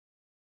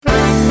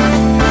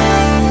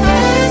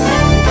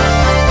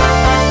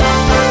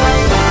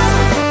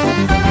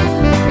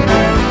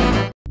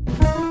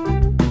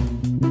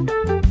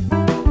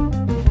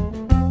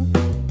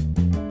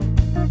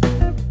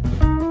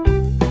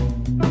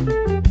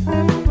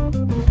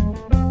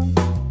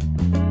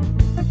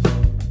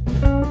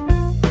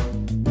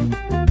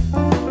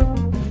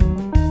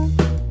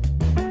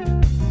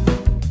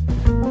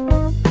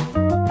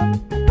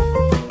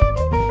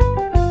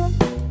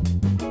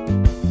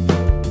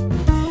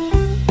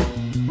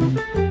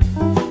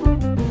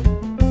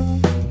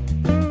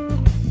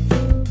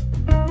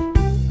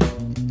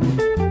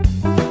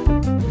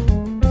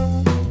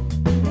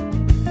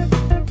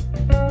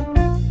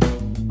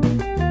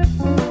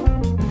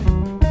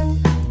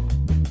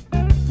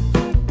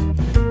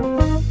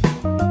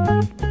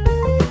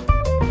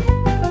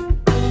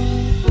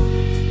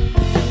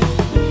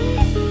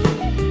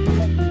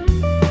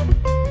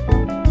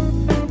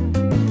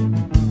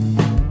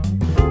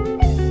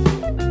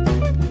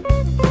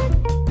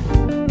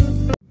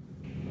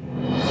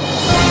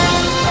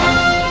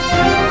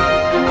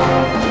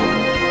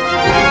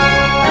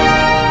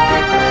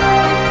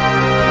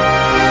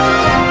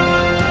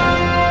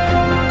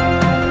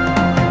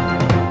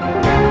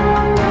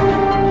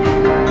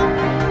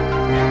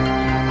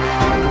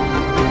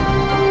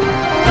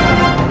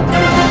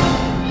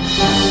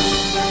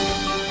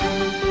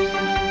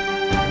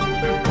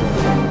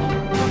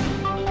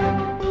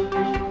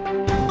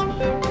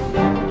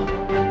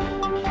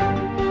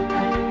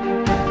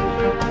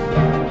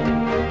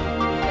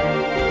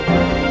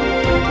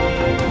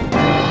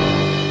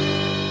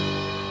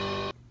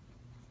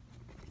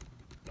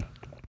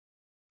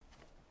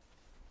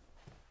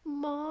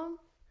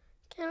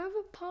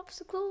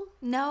popsicle?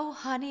 No,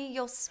 honey,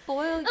 you'll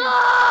spoil your...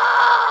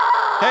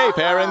 Hey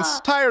parents,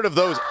 tired of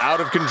those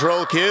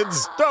out-of-control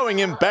kids? Throwing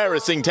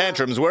embarrassing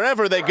tantrums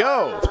wherever they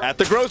go. At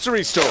the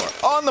grocery store,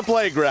 on the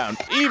playground,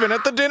 even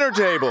at the dinner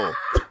table.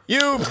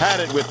 You've had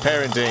it with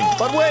parenting,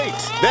 but wait,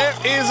 there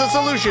is a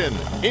solution.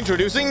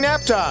 Introducing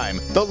Nap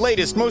Time, the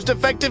latest, most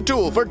effective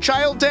tool for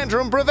child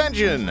tantrum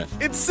prevention.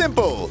 It's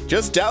simple.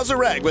 Just douse a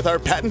rag with our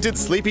patented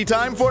Sleepy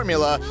Time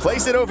formula,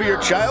 place it over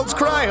your child's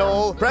cry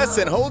hole, press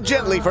and hold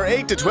gently for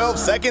 8 to 12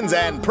 seconds,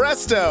 and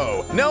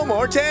presto, no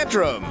more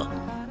tantrum.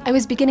 I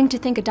was beginning to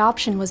think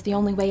adoption was the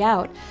only way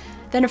out.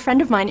 Then a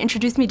friend of mine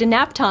introduced me to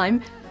Nap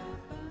Time.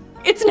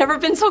 It's never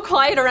been so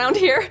quiet around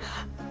here.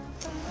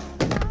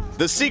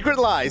 The secret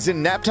lies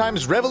in Nap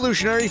Time's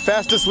revolutionary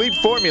fast-to-sleep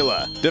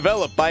formula.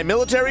 Developed by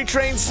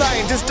military-trained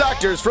scientist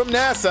doctors from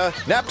NASA,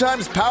 Nap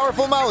Time's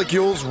powerful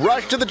molecules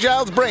rush to the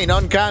child's brain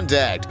on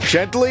contact,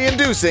 gently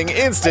inducing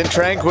instant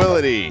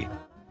tranquility.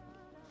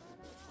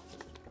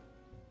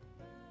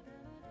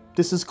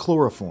 This is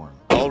chloroform.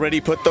 Already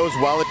put those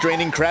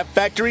wallet-draining crap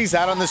factories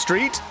out on the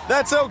street?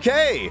 That's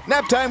okay!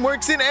 Nap Time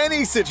works in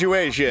any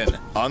situation.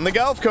 On the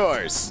golf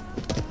course.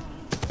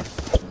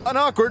 An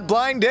awkward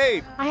blind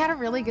date. I had a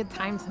really good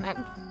time tonight.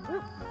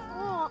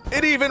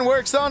 It even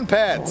works on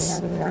pets.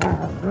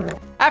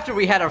 After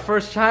we had our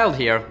first child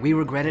here, we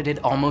regretted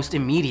it almost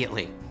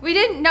immediately. We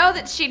didn't know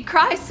that she'd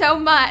cry so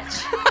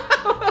much.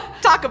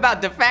 Talk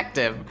about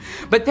defective.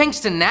 But thanks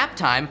to Nap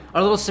Time,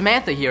 our little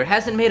Samantha here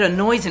hasn't made a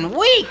noise in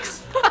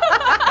weeks.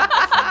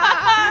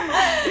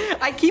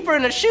 I keep her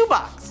in a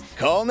shoebox.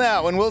 Call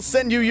now and we'll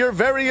send you your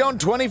very own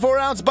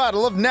 24-ounce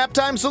bottle of Nap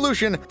Time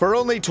solution for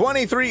only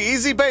 23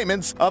 easy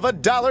payments of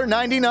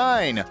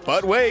 $1.99.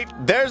 But wait,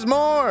 there's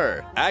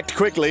more! Act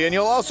quickly and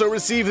you'll also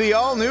receive the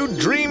all-new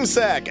Dream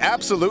Sack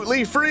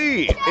absolutely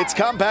free. It's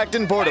compact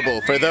and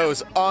portable for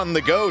those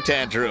on-the-go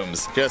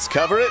tantrums. Just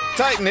cover it,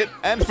 tighten it,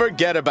 and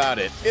forget about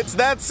it. It's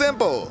that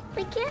simple.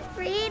 We can't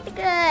breathe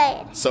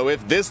good. So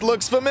if this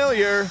looks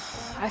familiar...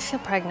 I feel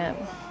pregnant.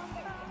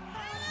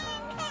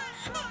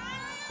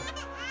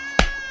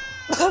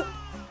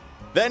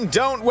 Then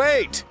don't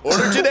wait!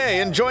 Order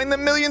today and join the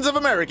millions of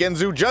Americans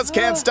who just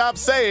can't stop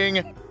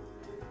saying...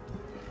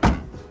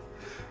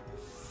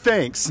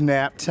 Thanks,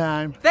 Nap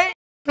Time. Thanks!